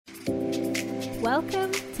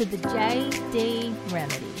Welcome to the JD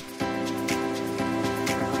Remedy.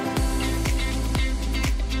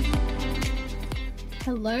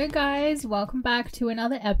 Hello guys, welcome back to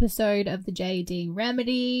another episode of the JD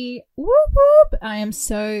Remedy. Whoop whoop! I am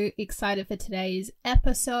so excited for today's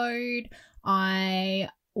episode. I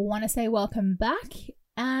want to say welcome back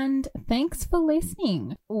and thanks for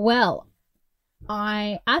listening. Well,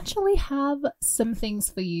 I actually have some things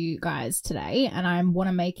for you guys today, and I want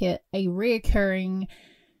to make it a reoccurring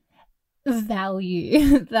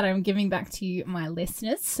value that I'm giving back to you, my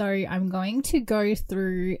listeners. So I'm going to go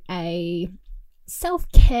through a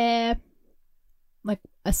self-care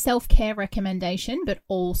recommendation, but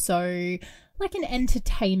also like an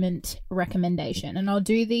entertainment recommendation. And I'll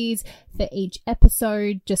do these for each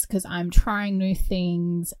episode just because I'm trying new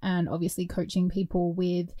things and obviously coaching people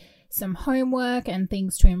with some homework and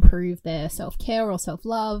things to improve their self-care or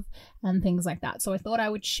self-love and things like that. So I thought I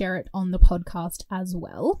would share it on the podcast as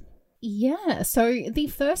well. Yeah, so the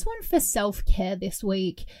first one for self-care this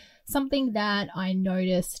week, something that I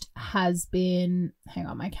noticed has been, hang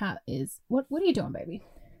on, my cat is, what are you doing, baby?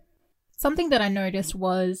 Something that I noticed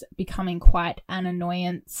was becoming quite an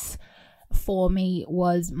annoyance for me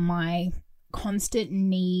was my constant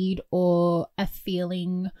need or a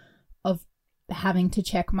feeling of having to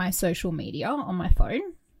check my social media on my phone.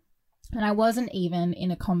 And I wasn't even in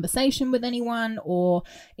a conversation with anyone or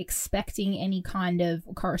expecting any kind of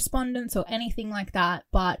correspondence or anything like that.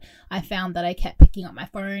 But I found that I kept picking up my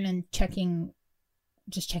phone and checking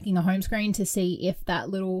the home screen to see if that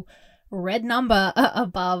little red number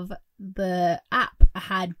above the app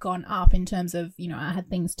had gone up in terms of, I had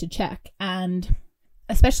things to check. And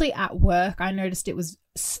especially at work, I noticed it was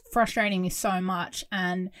frustrating me so much.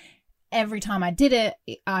 And every time I did it,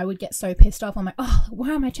 I would get so pissed off. I'm like, oh, why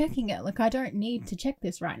am I checking it? Like, I don't need to check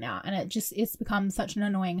this right now. And it's become such an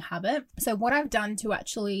annoying habit. So what I've done to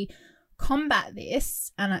actually combat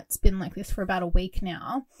this, and it's been like this for about a week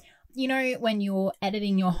now, when you're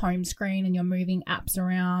editing your home screen and you're moving apps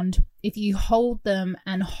around, if you hold them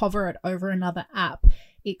and hover it over another app,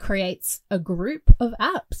 it creates a group of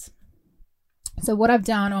apps. So what I've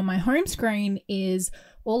done on my home screen is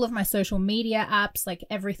all of my social media apps, like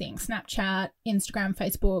everything, Snapchat, Instagram,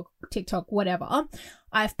 Facebook, TikTok, whatever,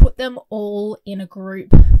 I've put them all in a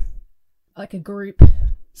group, like a group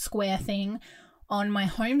square thing on my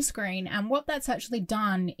home screen. And what that's actually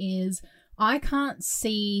done is I can't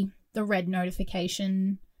see the red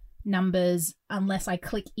notification numbers unless I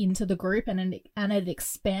click into the group and it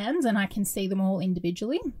expands and I can see them all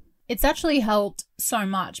individually. It's actually helped so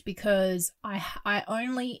much because I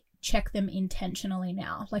only check them intentionally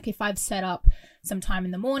now. Like if I've set up some time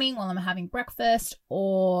in the morning while I'm having breakfast,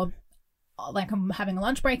 or like I'm having a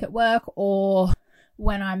lunch break at work, or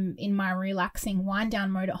when I'm in my relaxing wind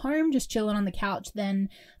down mode at home, just chilling on the couch, then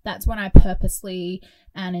that's when I purposely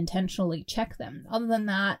and intentionally check them. Other than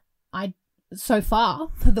that, so far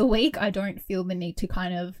for the week, I don't feel the need to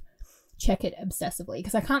kind of check it obsessively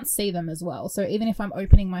because I can't see them as well. So even if I'm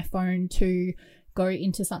opening my phone to go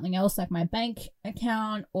into something else like my bank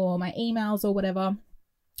account or my emails or whatever,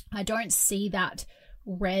 I don't see that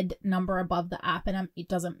red number above the app and it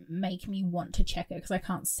doesn't make me want to check it because I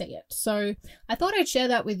can't see it. So I thought I'd share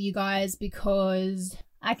that with you guys because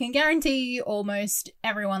I can guarantee you almost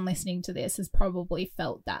everyone listening to this has probably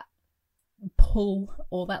felt that pull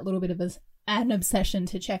or that little bit of an obsession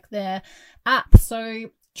to check their app.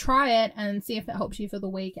 So try it and see if it helps you for the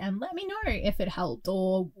week and let me know if it helped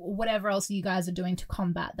or whatever else you guys are doing to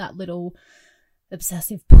combat that little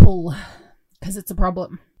obsessive pull because it's a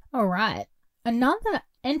problem. All right. Another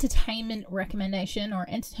entertainment recommendation or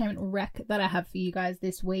entertainment rec that I have for you guys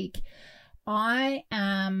this week. I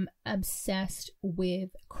am obsessed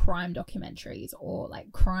with crime documentaries or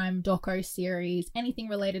like crime doco series, anything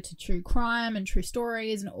related to true crime and true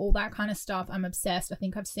stories and all that kind of stuff. I'm obsessed. I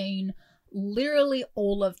think I've seen literally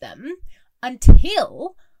all of them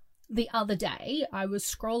until the other day. I was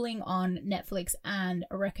scrolling on Netflix and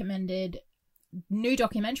a recommended new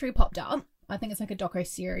documentary popped up. I think it's like a doco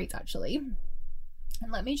series actually.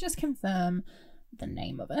 And let me just confirm the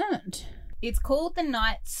name of it. It's called The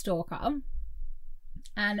Night Stalker.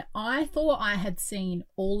 And I thought I had seen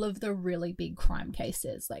all of the really big crime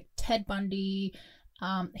cases like Ted Bundy,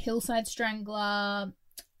 Hillside Strangler,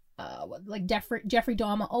 like Jeffrey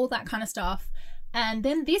Dahmer, all that kind of stuff. And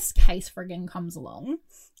then this case friggin' comes along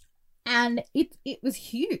and it was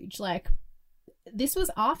huge. Like this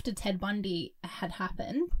was after Ted Bundy had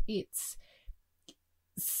happened. It's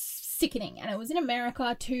sickening. And it was in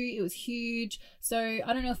America too. It was huge. So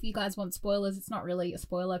I don't know if you guys want spoilers. It's not really a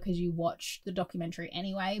spoiler because you watch the documentary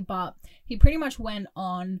anyway, but he pretty much went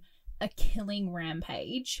on a killing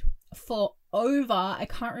rampage for over, I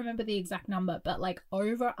can't remember the exact number, but like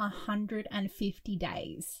over 150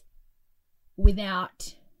 days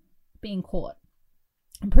without being caught.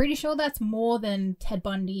 I'm pretty sure that's more than Ted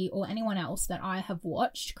Bundy or anyone else that I have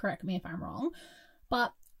watched. Correct me if I'm wrong.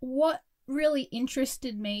 But what really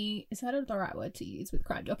interested me, is that the right word to use with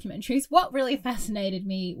crime documentaries? What really fascinated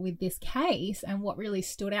me with this case and what really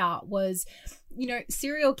stood out was, you know,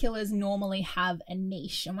 serial killers normally have a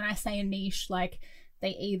niche. And when I say a niche, like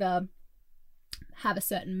they either have a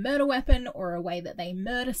certain murder weapon or a way that they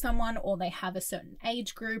murder someone, or they have a certain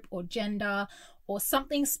age group or gender or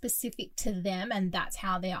something specific to them, and that's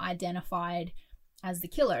how they're identified as the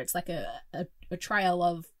killer. It's like a trail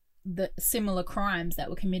of the similar crimes that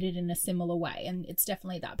were committed in a similar way, and it's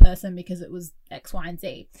definitely that person because it was X, Y, and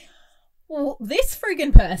Z. Well, this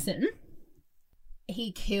friggin' person,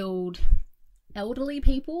 he killed elderly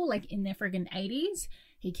people like in their friggin' 80s.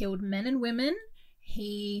 He killed men and women.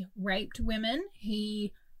 He raped women.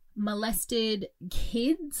 He molested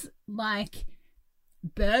kids, like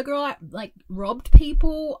robbed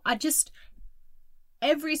people.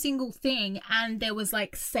 Every single thing. And there was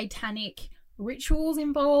like satanic rituals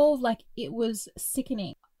involved. Like, it was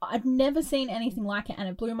sickening. I'd never seen anything like it, and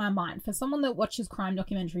it blew my mind. For someone that watches crime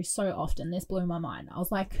documentaries so often, this blew my mind. I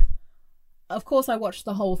was like, of course I watched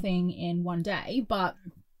the whole thing in one day, but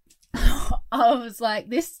I was like,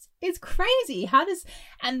 this is crazy.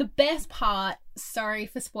 And the best part, sorry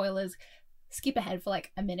for spoilers, skip ahead for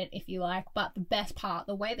like a minute if you like, but the best part,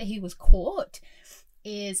 the way that he was caught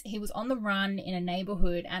is he was on the run in a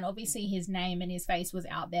neighborhood, and obviously his name and his face was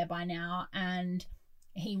out there by now, and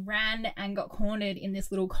he ran and got cornered in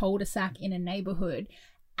this little cul-de-sac in a neighborhood,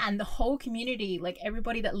 and the whole community, like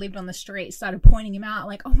everybody that lived on the street, started pointing him out,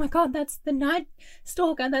 like, oh my god, that's the Night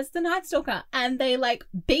Stalker, and they like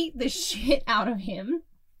beat the shit out of him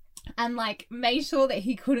and like made sure that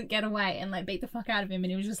he couldn't get away, and like beat the fuck out of him,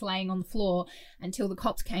 and he was just laying on the floor until the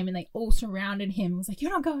cops came, and they all surrounded him. It was like,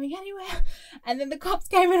 you're not going anywhere. And then the cops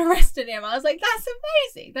came and arrested him. I was like, that's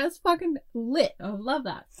amazing. That's fucking lit. I love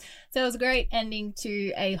that. So it was a great ending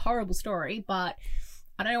to a horrible story, but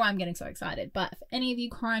I don't know why I'm getting so excited. But for any of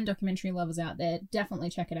you crime documentary lovers out there,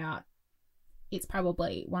 definitely check it out. It's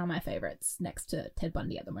probably one of my favorites next to Ted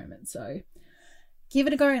Bundy at the moment. So give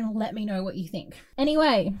it a go and let me know what you think.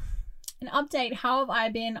 Anyway, an update. How have I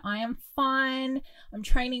been? I am fine. I'm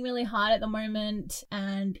training really hard at the moment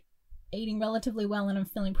and eating relatively well, and I'm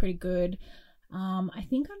feeling pretty good. I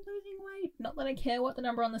think I'm losing weight. Not that I care what the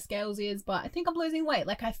number on the scales is, but I think I'm losing weight.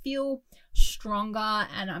 Like, I feel stronger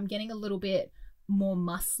and I'm getting a little bit more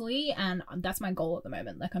muscly, and that's my goal at the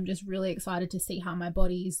moment. Like, I'm just really excited to see how my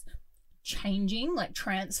body's changing, like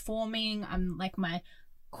transforming. I'm like, my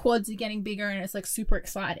quads are getting bigger, and it's like super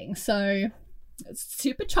exciting. So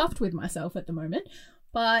super chuffed with myself at the moment.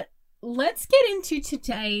 But let's get into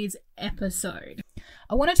today's episode.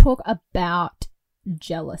 I want to talk about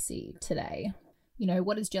jealousy today. You know,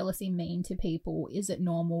 what does jealousy mean to people? Is it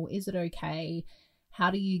normal? Is it okay? How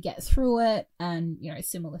do you get through it? And, you know,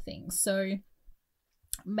 similar things. So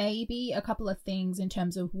maybe a couple of things in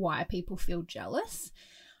terms of why people feel jealous.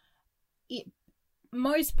 It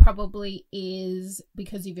most probably is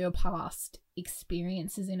because of your past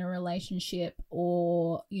experiences in a relationship,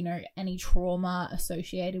 or, you know, any trauma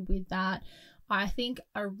associated with that. I think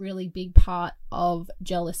a really big part of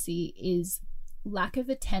jealousy is lack of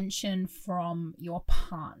attention from your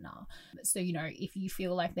partner. So, you know, if you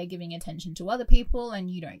feel like they're giving attention to other people and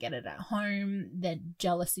you don't get it at home, then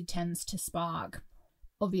jealousy tends to spark.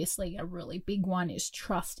 Obviously, a really big one is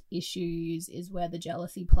trust issues, is where the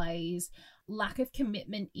jealousy plays. Lack of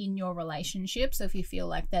commitment in your relationship. So if you feel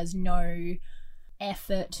like there's no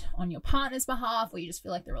effort on your partner's behalf, or you just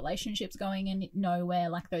feel like the relationship's going in nowhere,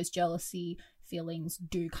 like those jealousy feelings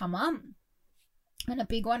do come up. And a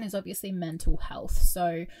big one is obviously mental health.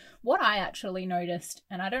 So what I actually noticed,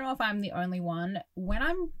 and I don't know if I'm the only one, when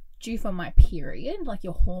I'm due for my period, like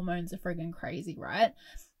your hormones are friggin' crazy, right?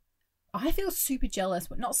 I feel super jealous,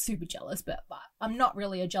 but not super jealous, but I'm not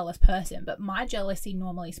really a jealous person, but my jealousy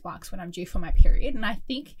normally sparks when I'm due for my period. And I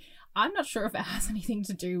think, I'm not sure if it has anything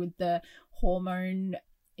to do with the hormone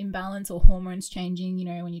imbalance or hormones changing. You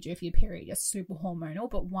know, when you're due for your period, you're super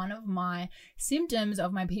hormonal, but one of my symptoms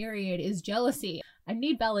of my period is jealousy. I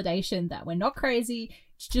need validation that we're not crazy,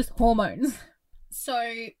 it's just hormones. So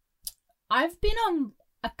I've been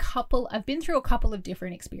through a couple of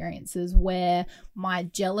different experiences where my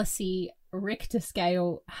jealousy Richter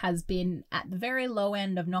scale has been at the very low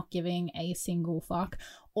end of not giving a single fuck,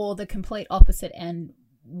 or the complete opposite end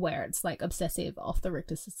where it's like obsessive off the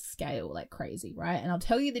Richter scale like crazy, right? And I'll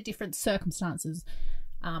tell you the different circumstances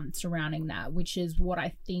surrounding that, which is what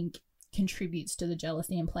I think contributes to the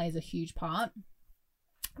jealousy and plays a huge part.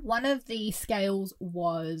 One of the scales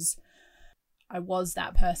was, I was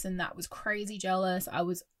that person that was crazy jealous. I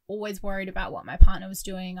was always worried about what my partner was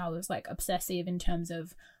doing. I was like obsessive in terms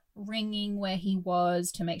of ringing where he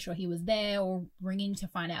was to make sure he was there, or ringing to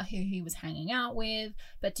find out who he was hanging out with.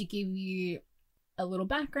 But to give you a little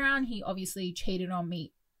background, he obviously cheated on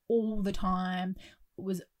me all the time,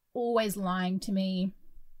 was always lying to me.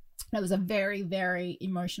 It was a very, very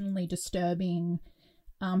emotionally disturbing,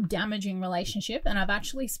 damaging relationship. And I've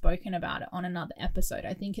actually spoken about it on another episode.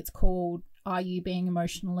 I think it's called Are You Being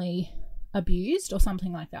Emotionally Abused or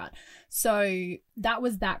something like that. So that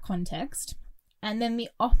was that context. And then the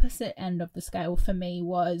opposite end of the scale for me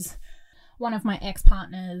was one of my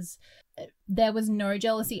ex-partners. There was no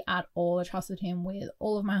jealousy at all. I trusted him with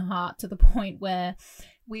all of my heart, to the point where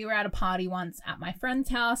we were at a party once at my friend's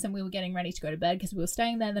house and we were getting ready to go to bed because we were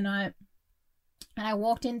staying there the night. And I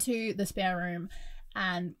walked into the spare room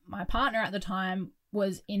and my partner at the time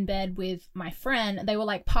was in bed with my friend. They were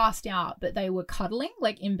like passed out, but they were cuddling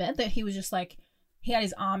like in bed. That he was just like, he had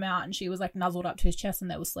his arm out and she was like nuzzled up to his chest and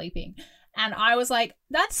they were sleeping. And I was like,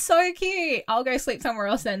 that's so cute. I'll go sleep somewhere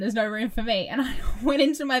else then. There's no room for me. And I went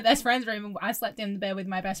into my best friend's room and I slept in the bed with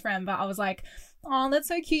my best friend. But I was like, oh, that's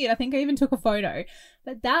so cute. I think I even took a photo.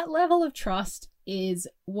 But that level of trust is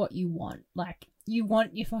what you want. Like, you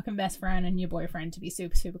want your fucking best friend and your boyfriend to be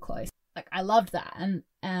super, super close. Like, I loved that.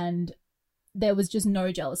 And there was just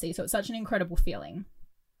no jealousy. So it's such an incredible feeling.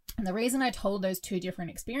 And the reason I told those two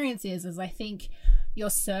different experiences is I think your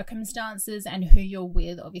circumstances and who you're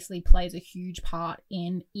with obviously plays a huge part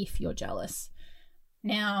in if you're jealous.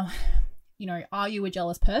 Now, you know, are you a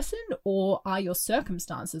jealous person, or are your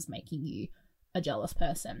circumstances making you a jealous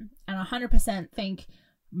person? And I 100% think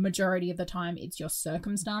majority of the time it's your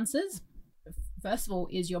circumstances. First of all,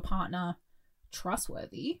 is your partner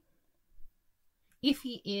trustworthy? If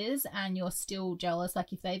he is and you're still jealous,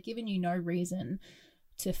 like if they've given you no reason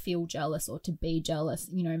to feel jealous or to be jealous,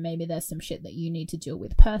 you know, maybe there's some shit that you need to deal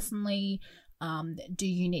with personally. Do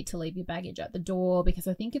you need to leave your baggage at the door? Because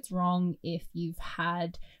I think it's wrong if you've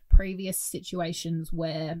had previous situations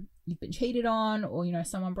where you've been cheated on, or, you know,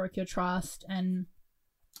 someone broke your trust, and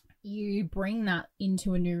you bring that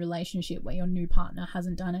into a new relationship where your new partner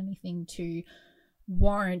hasn't done anything to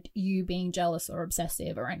warrant you being jealous or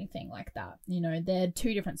obsessive or anything like that. You know, they're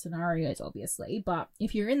two different scenarios, obviously, but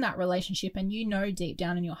if you're in that relationship and you know deep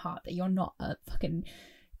down in your heart that you're not a fucking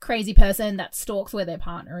crazy person that stalks where their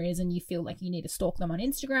partner is, and you feel like you need to stalk them on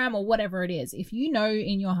Instagram or whatever it is, if you know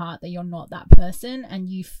in your heart that you're not that person and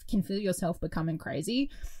you can feel yourself becoming crazy,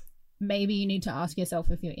 maybe you need to ask yourself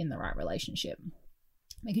if you're in the right relationship,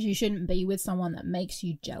 because you shouldn't be with someone that makes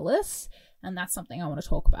you jealous. And that's something I want to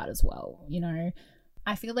talk about as well. You know,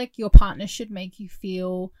 I feel like your partner should make you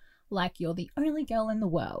feel like you're the only girl in the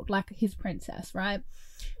world, like his princess, right?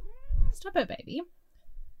 Stop it, baby.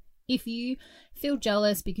 If you feel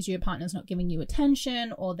jealous because your partner's not giving you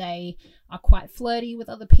attention, or they are quite flirty with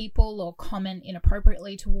other people, or comment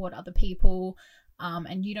inappropriately toward other people,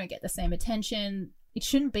 and you don't get the same attention, it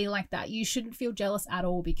shouldn't be like that. You shouldn't feel jealous at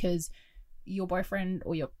all, because your boyfriend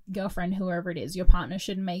or your girlfriend, whoever it is, your partner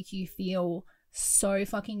should make you feel so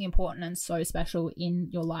fucking important and so special in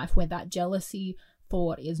your life, where that jealousy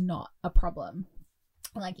thought is not a problem.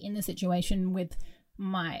 Like in the situation with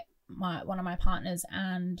my one of my partners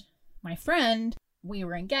and my friend, we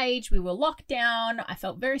were engaged, we were locked down. I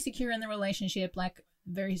felt very secure in the relationship, like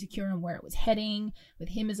very secure in where it was heading, with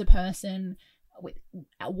him as a person, with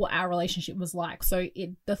what our relationship was like. So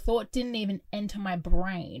the thought didn't even enter my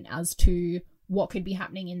brain as to what could be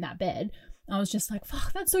happening in that bed. I was just like,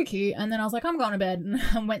 fuck, that's so cute. And then I was like, I'm going to bed,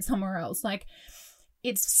 and went somewhere else. Like,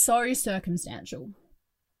 it's so circumstantial.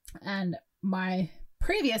 And my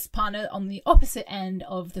previous partner on the opposite end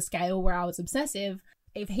of the scale, where I was obsessive,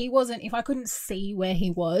 if I couldn't see where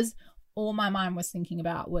he was, all my mind was thinking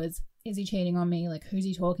about was, is he cheating on me? Like, who's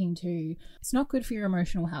he talking to? It's not good for your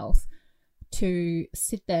emotional health to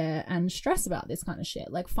sit there and stress about this kind of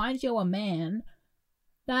shit. Like, find you a man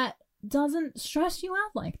that doesn't stress you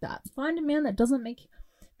out like that. Find a man that doesn't make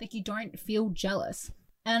like you don't feel jealous.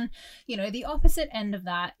 And, you know, the opposite end of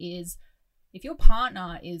that is if your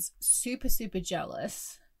partner is super, super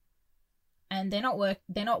jealous and they're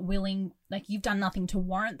not willing, like you've done nothing to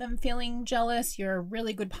warrant them feeling jealous, you're a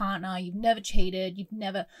really good partner, you've never cheated, you've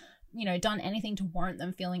never, you know, done anything to warrant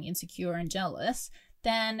them feeling insecure and jealous,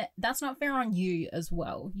 then that's not fair on you as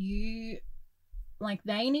well.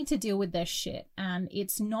 They need to deal with their shit, and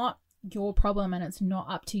it's not your problem, and it's not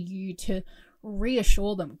up to you to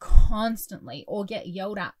reassure them constantly or get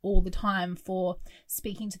yelled at all the time for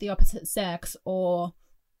speaking to the opposite sex or,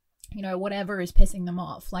 you know, whatever is pissing them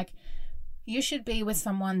off. Like, you should be with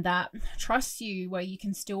someone that trusts you, where you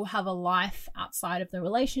can still have a life outside of the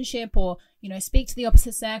relationship, or, you know, speak to the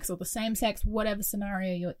opposite sex or the same sex, whatever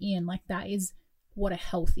scenario you're in. Like, that is what a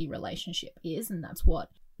healthy relationship is, and that's what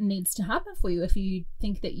needs to happen for you. If you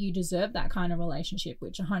think that you deserve that kind of relationship,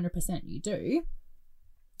 which 100% you do,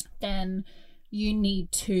 then you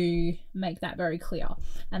need to make that very clear.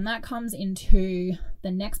 And that comes into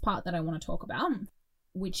the next part that I want to talk about,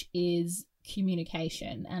 which is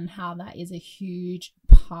communication, and how that is a huge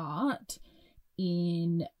part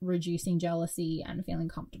in reducing jealousy and feeling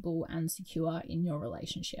comfortable and secure in your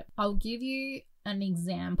relationship. I'll give you an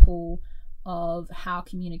example of how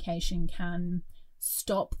communication can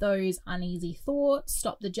stop those uneasy thoughts,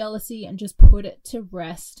 stop the jealousy, and just put it to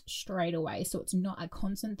rest straight away. So it's not a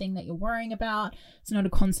constant thing that you're worrying about. It's not a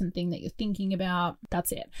constant thing that you're thinking about.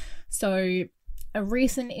 That's it. So a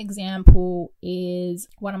recent example is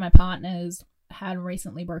one of my partners had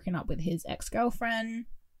recently broken up with his ex-girlfriend,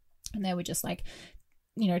 and they were just like,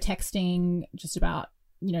 you know, texting just about,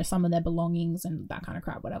 you know, some of their belongings and that kind of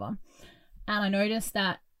crap, whatever. And I noticed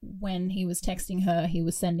that when he was texting her, he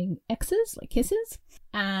was sending X's, like kisses.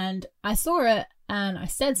 And I saw it and I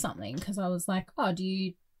said something, because I was like, oh, do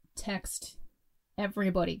you text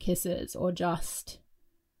everybody kisses or just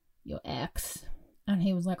your ex? And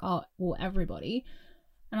he was like, oh, well, everybody.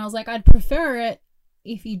 And I was like, I'd prefer it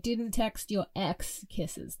if you didn't text your ex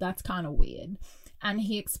kisses. That's kind of weird. And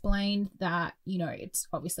he explained that, you know, it's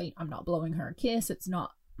obviously, I'm not blowing her a kiss. It's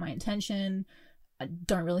not my intention. I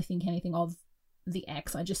don't really think anything of the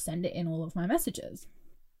ex. I just send it in all of my messages.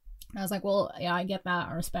 And I was like, well, yeah, I get that.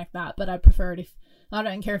 I respect that. But I'd prefer it if, I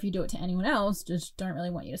don't care if you do it to anyone else. Just don't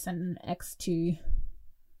really want you to send an ex to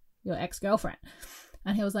your ex-girlfriend.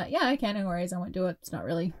 And he was like, yeah, okay, no worries. I won't do it. It's not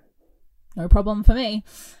really, no problem for me.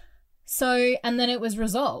 So, and then it was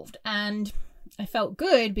resolved. And I felt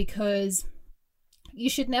good, because you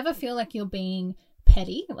should never feel like you're being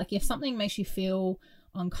petty. Like, if something makes you feel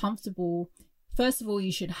uncomfortable, first of all,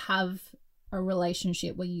 you should have a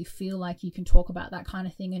relationship where you feel like you can talk about that kind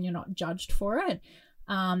of thing and you're not judged for it.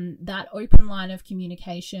 That open line of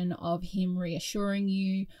communication of him reassuring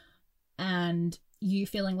you and you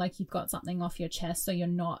feeling like you've got something off your chest, so you're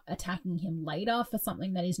not attacking him later for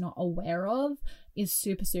something that he's not aware of, is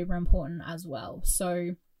super, super important as well.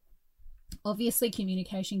 So obviously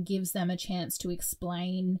communication gives them a chance to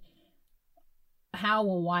explain how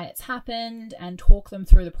or why it's happened and talk them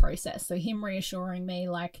through the process. So him reassuring me,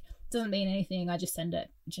 like, doesn't mean anything. I just send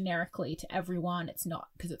it generically to everyone. It's not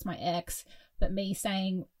because it's my ex. But me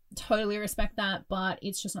saying, totally respect that, but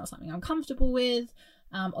it's just not something I'm comfortable with.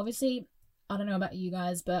 Obviously, I don't know about you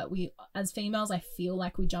guys, but we, as females, I feel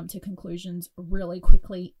like we jump to conclusions really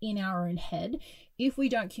quickly in our own head. If we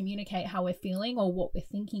don't communicate how we're feeling or what we're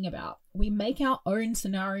thinking about, we make our own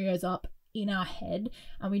scenarios up in our head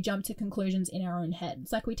and we jump to conclusions in our own head.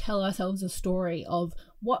 It's like we tell ourselves a story of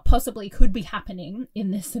what possibly could be happening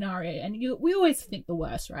in this scenario, and we always think the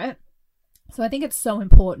worst, right? So I think it's so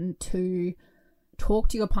important to talk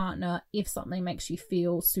to your partner if something makes you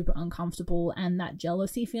feel super uncomfortable and that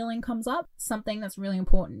jealousy feeling comes up. Something that's really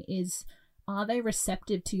important is, are they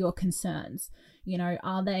receptive to your concerns? You know,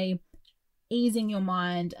 are they easing your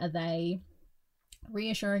mind? Are they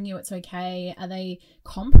reassuring you it's okay? Are they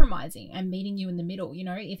compromising and meeting you in the middle? You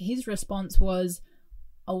know, if his response was,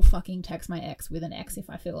 I'll fucking text my ex with an X if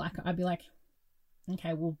I feel like it, I'd be like,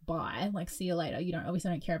 okay, well, bye. Like, see you later. You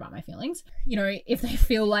obviously don't care about my feelings. You know, if they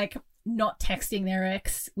feel like not texting their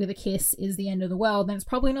ex with a kiss is the end of the world, then it's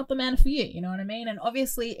probably not the man for you. You know what I mean? And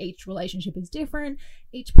obviously each relationship is different.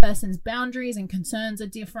 Each person's boundaries and concerns are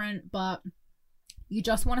different, but you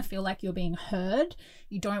just want to feel like you're being heard.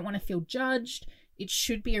 You don't want to feel judged. It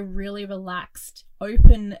should be a really relaxed,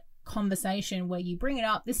 open conversation where you bring it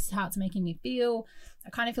up. This is how it's making me feel. I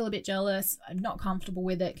kind of feel a bit jealous. I'm not comfortable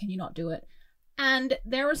with it. Can you not do it? And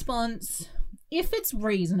their response, if it's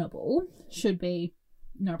reasonable, should be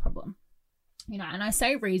no problem. You know, and I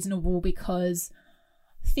say reasonable because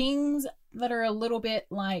things that are a little bit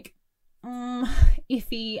like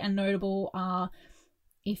iffy and notable are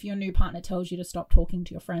if your new partner tells you to stop talking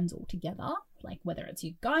to your friends altogether, like whether it's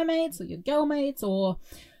your guy mates or your girl mates, or,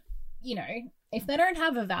 you know, if they don't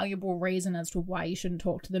have a valuable reason as to why you shouldn't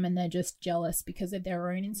talk to them and they're just jealous because of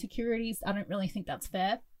their own insecurities, I don't really think that's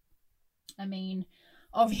fair. I mean,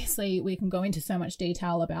 obviously we can go into so much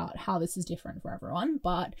detail about how this is different for everyone,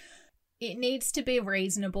 but it needs to be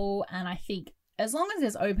reasonable. And I think as long as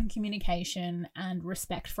there's open communication and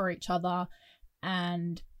respect for each other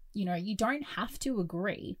and you don't have to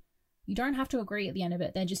agree. You don't have to agree at the end of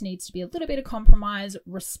it. There just needs to be a little bit of compromise,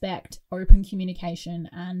 respect, open communication,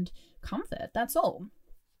 and comfort. That's all.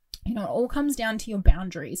 It all comes down to your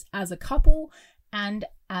boundaries as a couple and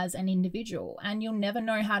as an individual. And you'll never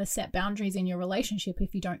know how to set boundaries in your relationship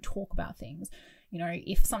if you don't talk about things.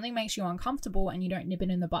 If something makes you uncomfortable and you don't nip it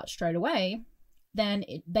in the butt straight away, then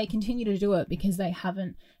they continue to do it because they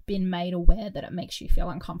haven't been made aware that it makes you feel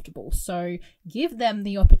uncomfortable. So give them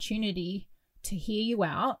the opportunity to hear you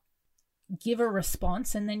out, give a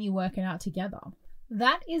response, and then you work it out together.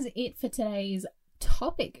 That is it for today's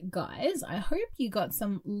topic, guys. I hope you got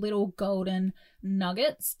some little golden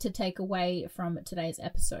nuggets to take away from today's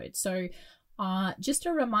episode. So just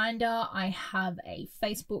a reminder, I have a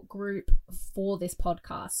Facebook group for this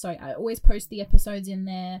podcast. So I always post the episodes in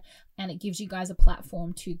there, and it gives you guys a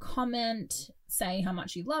platform to comment, say how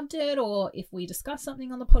much you loved it, or if we discuss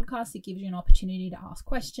something on the podcast, it gives you an opportunity to ask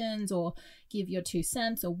questions or give your 2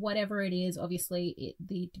 cents or whatever it is. Obviously,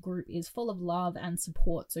 the group is full of love and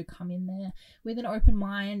support, so come in there with an open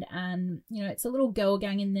mind, and it's a little girl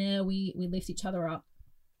gang in there. We lift each other up.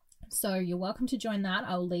 So you're welcome to join that.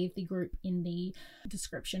 I'll leave the group in the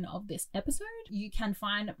description of this episode. You can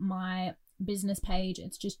find my business page.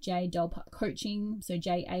 It's just Jay Delpup Coaching. So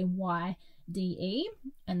JAYDE,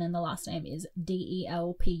 and then the last name is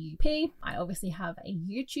DELPUP. I obviously have a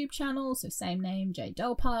YouTube channel, so same name, Jay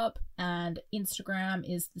Delpup, and Instagram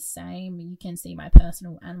is the same. You can see my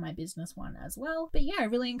personal and my business one as well. But yeah, I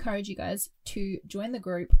really encourage you guys to join the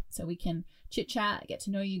group so we can chit chat, get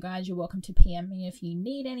to know you guys. You're welcome to PM me if you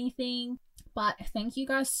need anything. But thank you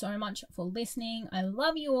guys so much for listening. I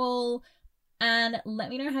love you all. And let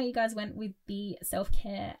me know how you guys went with the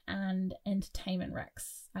self-care and entertainment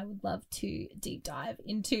recs. I would love to deep dive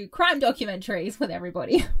into crime documentaries with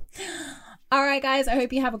everybody. All right, guys, I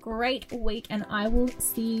hope you have a great week, and I will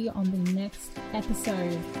see you on the next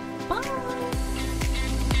episode. Bye.